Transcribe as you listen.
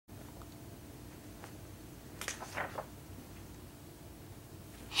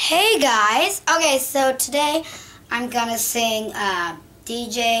Hey guys! Okay, so today I'm gonna sing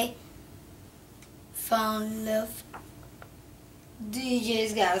DJ Fall in Love.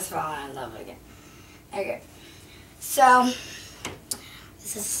 DJ's gotta fall in love again. Okay, so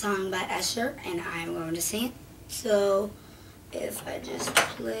this is a song by Usher and I'm going to sing it. So if I just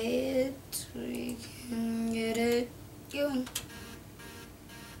play it, we can get it going.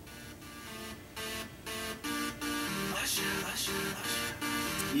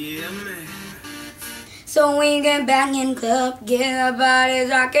 Yeah, man. So we can bang in club, get our bodies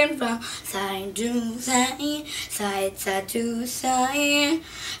rocking from side to side, side to side.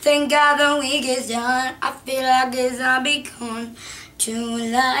 Thank God the week is done. I feel like it's all become to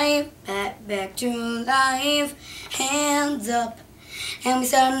life, back to life. Hands up, and we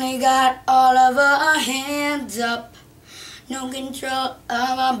suddenly got all of our hands up. No control of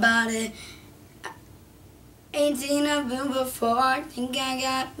our body. Ain't seen a been before. Think I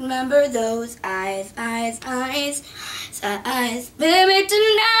got remember those eyes, eyes. Baby,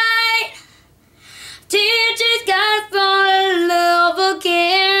 tonight, teachers gotta fall in love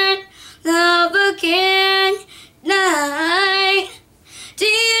again, night.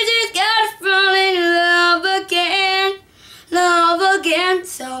 Teachers gotta fall in love again.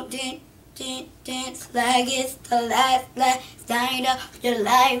 So dance like it's the last night of your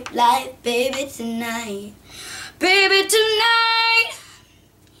life, baby, tonight. Baby, tonight,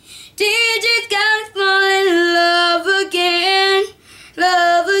 DJ's gotta fall in love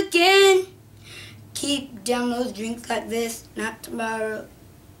again. Keep down those drinks like this, not tomorrow,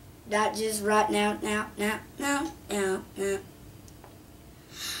 not just right now.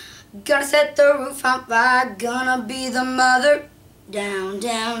 Gonna set the roof on fire, gonna be the mother. Down.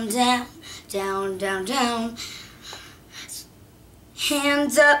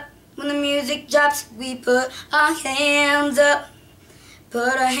 Hands up. When the music drops, we put our hands up.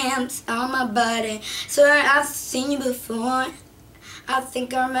 Put our hands on my body. Swear I've seen you before. I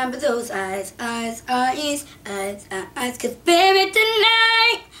think I remember those eyes. Cause baby,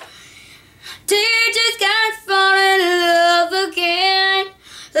 tonight, teachers got fall in love again.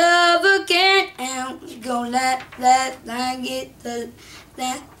 And we gon' let night get the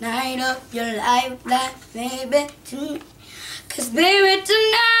last night of your life, baby, tonight. Cause baby,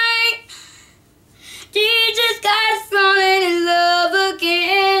 tonight, you just got falling in love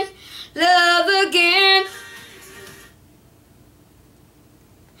again.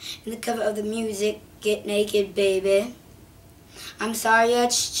 In the cover of the music, Get Naked, Baby. I'm sorry,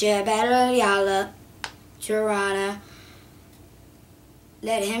 it's better yalla, Tirana.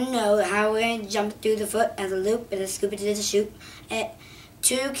 Let him know how we're jumping through the foot as a loop and a scoop into the shoot. At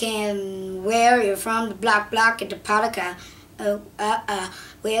Toucan, where you're from, the block at the Potica.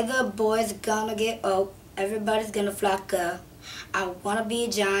 Where the boys are gonna get everybody's gonna flock up. I wanna be a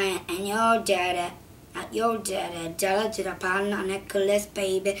giant and your daddy, not your daddy. Dollar to the pound on necklace,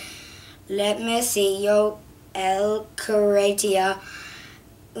 baby. Let me see your El Caratia.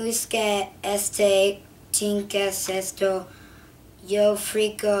 Usque este tincas esto. Yo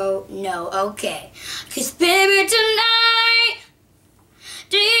frico, no, okay. Cause baby, tonight,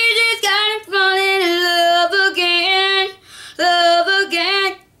 DJ's got it falling in love again.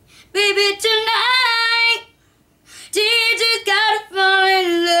 Baby, tonight, DJ's got to fall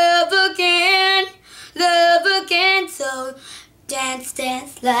in love again. So dance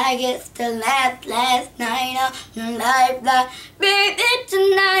like it's the last night of your life, baby,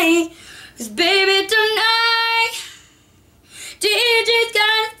 tonight. 'Cause baby, tonight, DJ's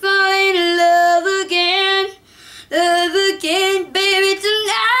got to fall in love again, baby,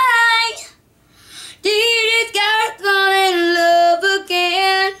 tonight. DJ's got to fall in love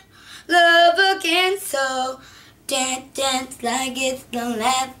again. So dance like it's the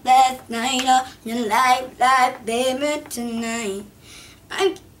last night of your life, baby, tonight.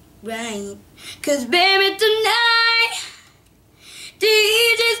 I'm right, 'cause baby, tonight,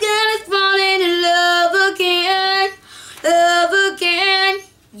 DJ's got us falling in love again.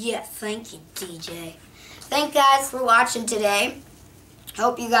 Yeah, thank you, DJ. Thank you guys for watching today.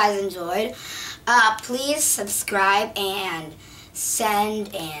 Hope you guys enjoyed. Please subscribe and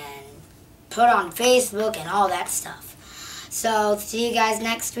send and put on Facebook and all that stuff. So see you guys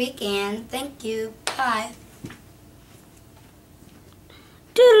next week and thank you. Bye.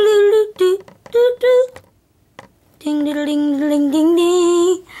 Ding ding ding ding ding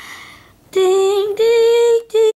ding.